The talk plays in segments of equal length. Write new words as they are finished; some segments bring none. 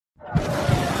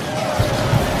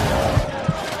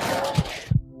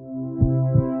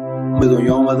به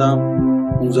دنیا آمدم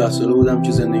 15 ساله بودم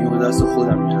که زندگی به دست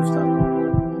خودم میرفتم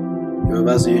که به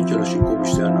وضع یک کلاشینکوف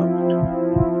بیشتر نبود.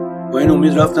 با این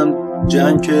امید رفتم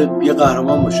جنگ که یه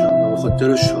قهرمان باشم و به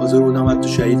خاطرش حاضر بودم حتی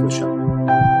شهید باشم.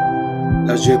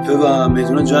 در جبهه و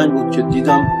میدان جنگ بود که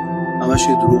دیدم همش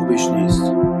یه دروغ بیش نیست.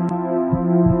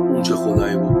 اون چه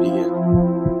خدایی بود دیگه.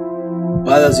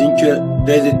 بعد از این که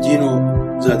قید دین رو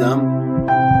زدم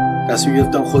تصمیم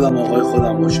گرفتم خودم آقای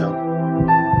خودم باشم.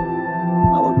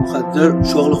 مواد مخدر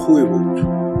شغل خوبی بود،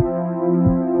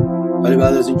 ولی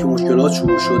بعد از این که مشکلات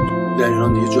شروع شد در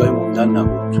ایران دیگه جای موندن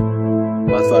نبود،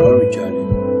 باید فرار میکردیم.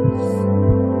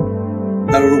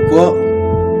 در اروپا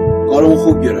کارمون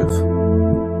خوب گرفت،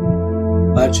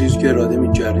 هر چیزی که اراده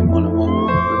میکردیم مال ما رو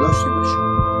داشتیمش،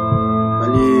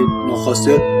 ولی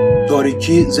ناخواسته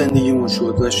تاریکی زندگیمون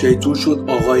شد و شیطون شد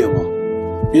آقای ما.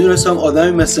 میدونستم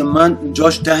آدمی مثل من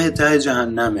جاش ته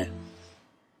جهنمه.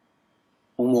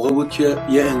 اون موقع بود که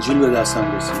یه انجیل به دستم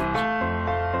رسید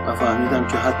و فهمیدم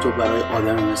که حتی برای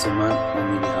آدمی مثل من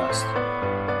امیدی هست.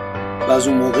 و از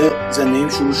اون موقع زندگیم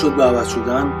شروع شد به عوض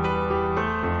شدن.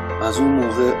 از اون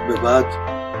موقع به بعد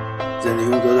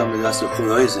زندگیمو دادم به دست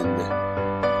خدای زنده،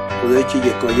 خدایی که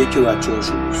یکایک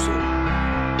بچه‌هاشو دوست داره.